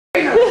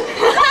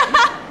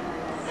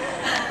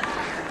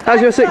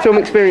How's your sixth form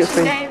experience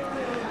been?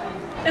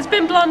 It's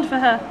been blonde for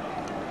her.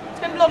 It's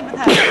been blonde with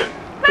her.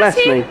 Bless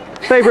me.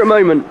 Favourite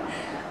moment?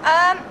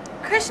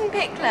 Christian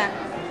Pickler.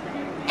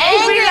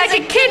 Angry like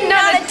a kitten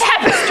on a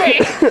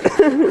tapestry.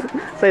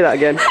 Say that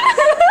again.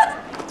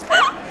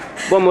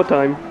 One more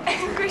time.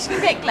 Christian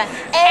Pickler.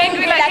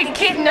 Angry like a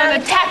kitten on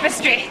a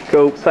tapestry.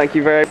 Cool, thank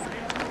you very much.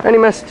 Any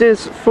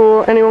messages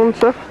for anyone,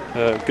 sir?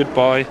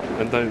 Goodbye,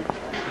 and don't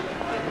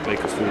make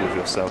a fool of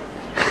yourself.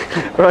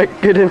 Right,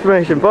 good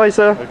information. Bye,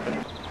 sir. Okay.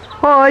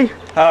 Hi.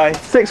 Hi.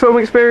 Sixth form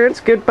experience,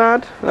 good,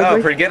 bad? Ugly?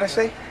 Oh, pretty good, I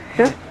see.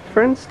 Yeah,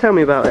 friends, tell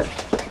me about it.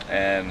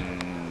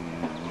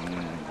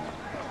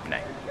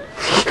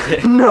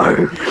 No.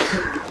 No.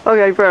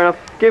 Okay, fair enough.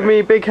 Give me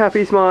a big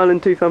happy smile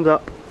and 2 thumbs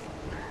up.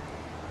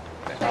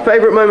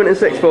 Favourite moment in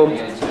sixth form?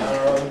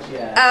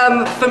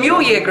 From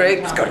your year group,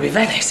 it's got to be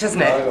Venice,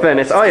 hasn't it?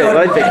 Venice.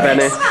 I think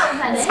Venice.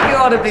 It's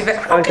got to be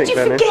Venice. How could you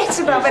Venice. forget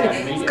about Venice?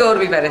 It's got to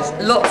be Venice.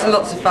 Lots and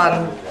lots of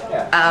fun.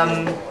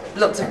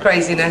 Lots of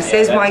craziness.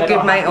 Here's my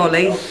good mate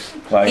Ollie.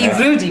 He's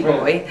Rudy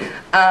boy.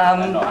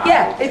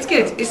 Yeah, it's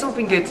good. It's all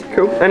been good.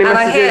 Cool. Any and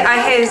messages?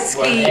 I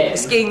hear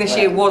skiing this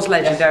year was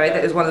legendary.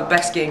 That was one of the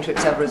best skiing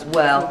trips ever as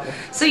well.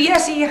 So yeah,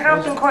 so you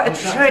have been quite a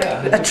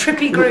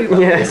trippy group.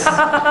 Yes.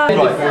 Sam, do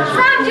you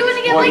want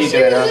to get my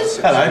shoes?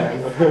 Hello.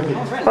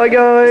 Hi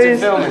guys. Is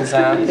it filming,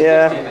 Sam?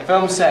 Yeah.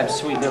 Film Seb's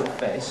sweet little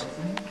face.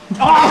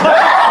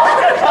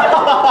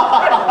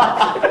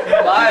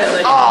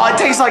 Oh, it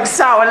tastes like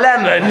sour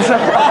lemons.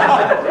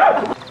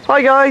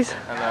 Hi guys.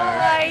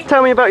 Hi.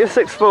 Tell me about your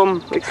sixth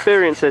form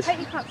experiences.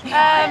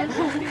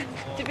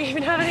 Did we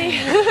even have any?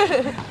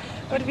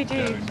 What did we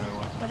do?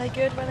 Were they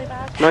good? Were they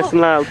bad? Nice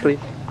and loud, please.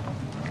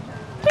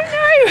 I don't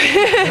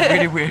know.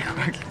 Really weird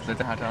quick, because I don't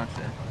know how to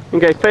answer it.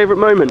 Okay, favourite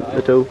moment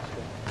at all?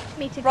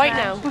 Right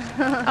now.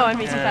 Oh, I'm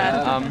meeting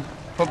Fran.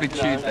 Probably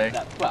Tuesday,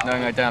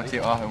 knowing I don't have to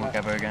do art homework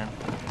ever again.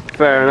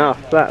 Fair enough.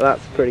 That's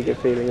a pretty good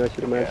feeling, I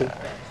should imagine.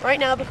 Right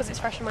now because it's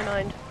fresh in my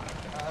mind.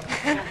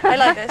 I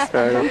like this.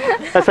 Fair enough.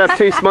 Let's have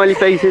 2 smiley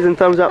faces and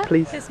thumbs up,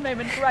 please. This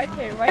moment right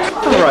here, right here.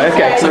 Right,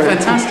 okay. So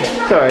fantastic.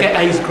 Sorry. Get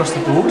A's across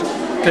the board,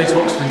 go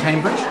to Oxford and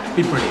Cambridge,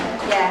 be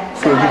brilliant.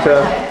 Thank you,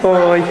 sir.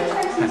 Bye.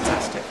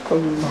 Fantastic.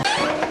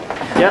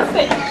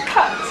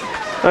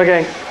 Yeah?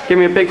 Okay, give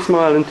me a big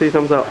smile and 2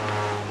 thumbs up.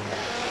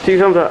 2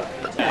 thumbs up.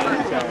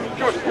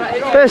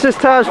 This is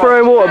Taz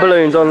throwing water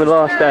balloons on the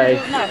last day.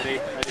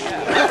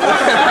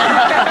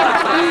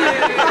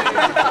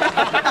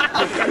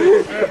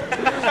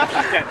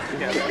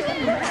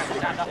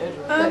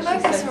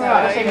 That's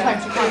right.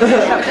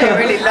 They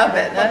really love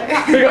it though.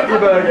 Pick up your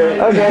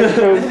burger. Okay,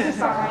 cool.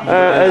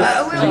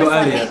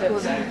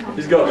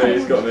 He's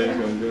got me.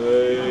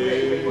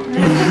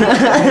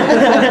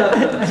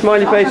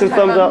 Smiley face and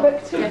thumbs up.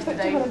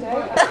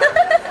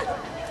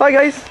 Hi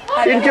guys,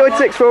 you enjoyed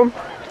sixth form?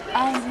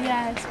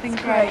 Yeah, it's been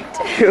great.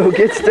 Cool,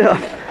 good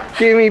stuff.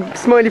 Give me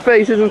smiley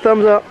faces and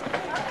thumbs up.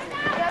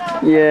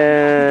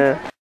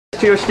 Yeah.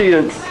 To your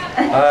students.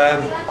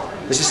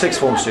 This is sixth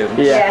form students.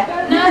 Yeah.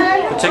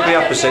 Particularly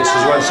upper sixth,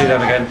 because we won't see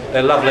them again.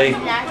 They're lovely,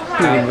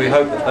 and we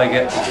hope that they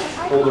get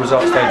all the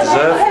results they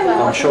deserve.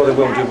 I'm sure they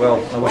will do well.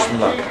 I wish them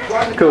luck.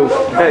 Cool.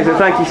 Excellent.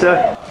 Thank you,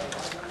 sir.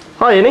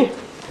 Hi, Annie.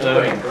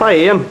 Hello. Hi,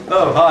 Ian.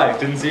 Oh, hi.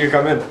 Didn't see you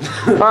come in.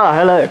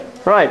 Hello.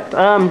 Right.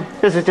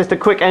 This is just a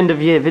quick end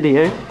of year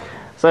video.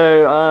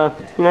 So,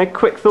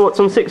 quick thoughts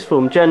on sixth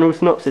form. General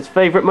synopsis.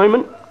 Favourite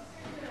moment?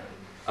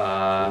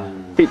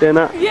 Keep doing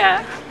that.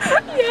 Yeah.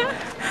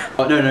 Yeah.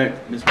 Oh, no,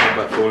 it's more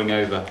about falling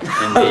over.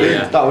 In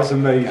the, that was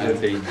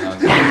amazing.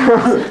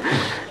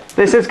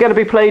 This is going to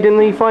be played in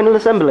the final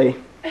assembly.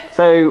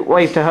 So,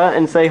 wave to her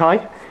and say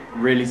hi.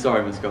 Really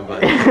sorry, Miss Gumbo.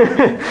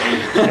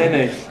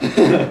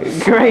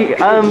 Great.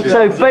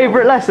 So,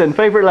 favourite lesson?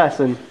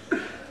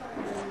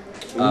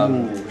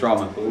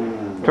 Drama.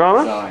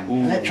 Drama?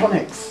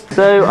 Electronics.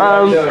 So,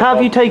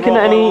 have you taken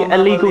any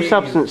illegal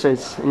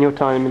substances in your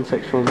time in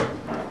sixth form?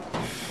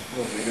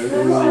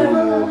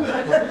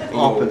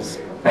 Hoppers.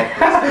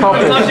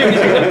 Poppers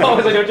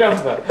on your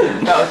jumper.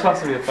 That was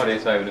possibly the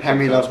funniest moment.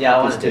 Henry loves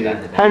poppers too.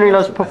 Henry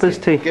loves poppers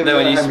too. No,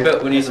 when you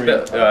spit, when you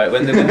spit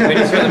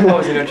the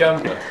poppers in your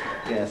jumper.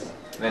 Yes.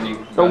 Then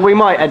you. Well, we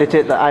might edit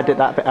that bit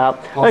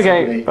out. Possibly.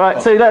 Okay,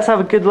 right. So let's have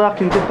a good luck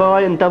and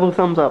goodbye and double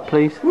thumbs up,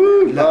 please.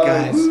 Woo, luck,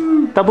 guys.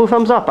 Double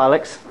thumbs up,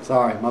 Alex.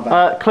 Sorry, my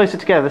bad. Closer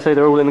together so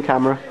they're all in the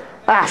camera.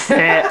 That's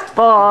it.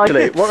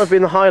 Bye. What have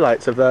been the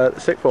highlights of the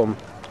sixth form?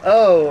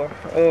 Oh,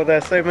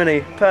 there's so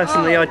many.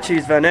 Personally, I'd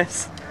choose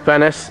Venice.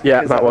 Venice,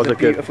 yeah, that was a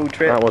beautiful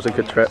trip. That was a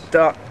good trip.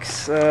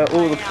 Ducks,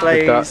 all the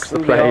plays, the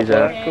plays,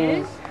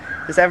 yeah.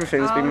 Just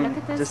everything's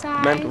been just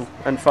mental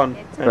and fun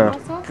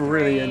and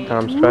brilliant.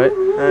 Damn straight.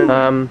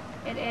 And,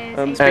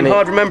 it's been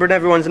hard remembering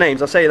everyone's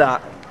names. I'll say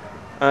that.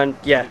 And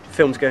yeah,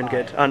 film's going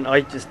good, and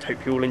I just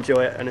hope you all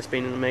enjoy it. And it's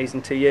been an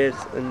amazing 2 years,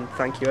 and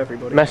thank you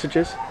everybody.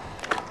 Messages?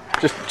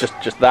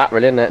 Just that,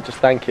 really, isn't it? Just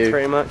thank you.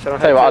 Pretty much. And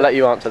Tell you what, I'll let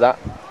you answer that.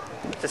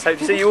 Just hope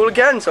to see you all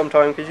again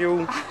sometime because you're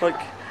all like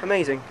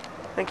amazing.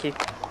 Thank you.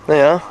 There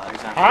you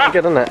are.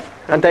 Good, isn't it?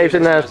 And Dave's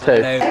in there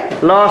too.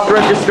 Last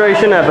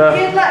registration ever.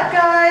 Good luck,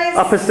 guys.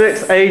 Upper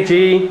 6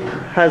 AG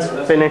has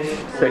finished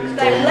 6th.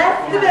 They've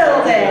left the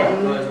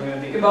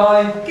building.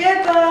 Goodbye.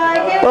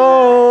 Goodbye.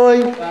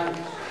 Bye!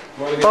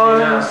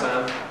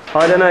 Bye!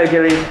 I don't know,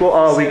 Gilly, what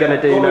are we going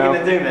to do now? What are we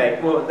going to do,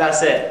 mate? Well,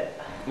 that's it.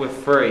 We're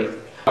free.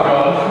 How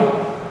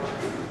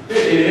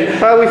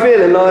are we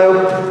feeling, Lyle?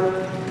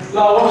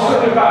 Lyle, what's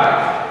on your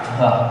back?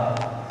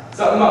 Is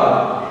that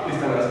mud? Please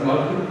tell me that's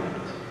mud.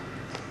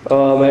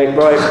 Oh, mate,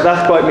 right,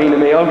 that's quite mean of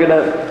me. I'm going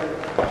to...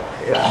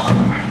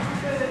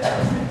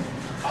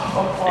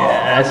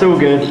 Yeah, it's all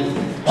good.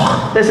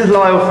 This is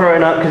Lyle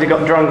throwing up because he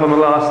got drunk on the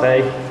last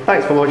day.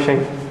 Thanks for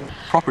watching.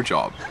 Proper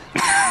job.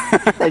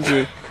 Thank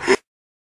you.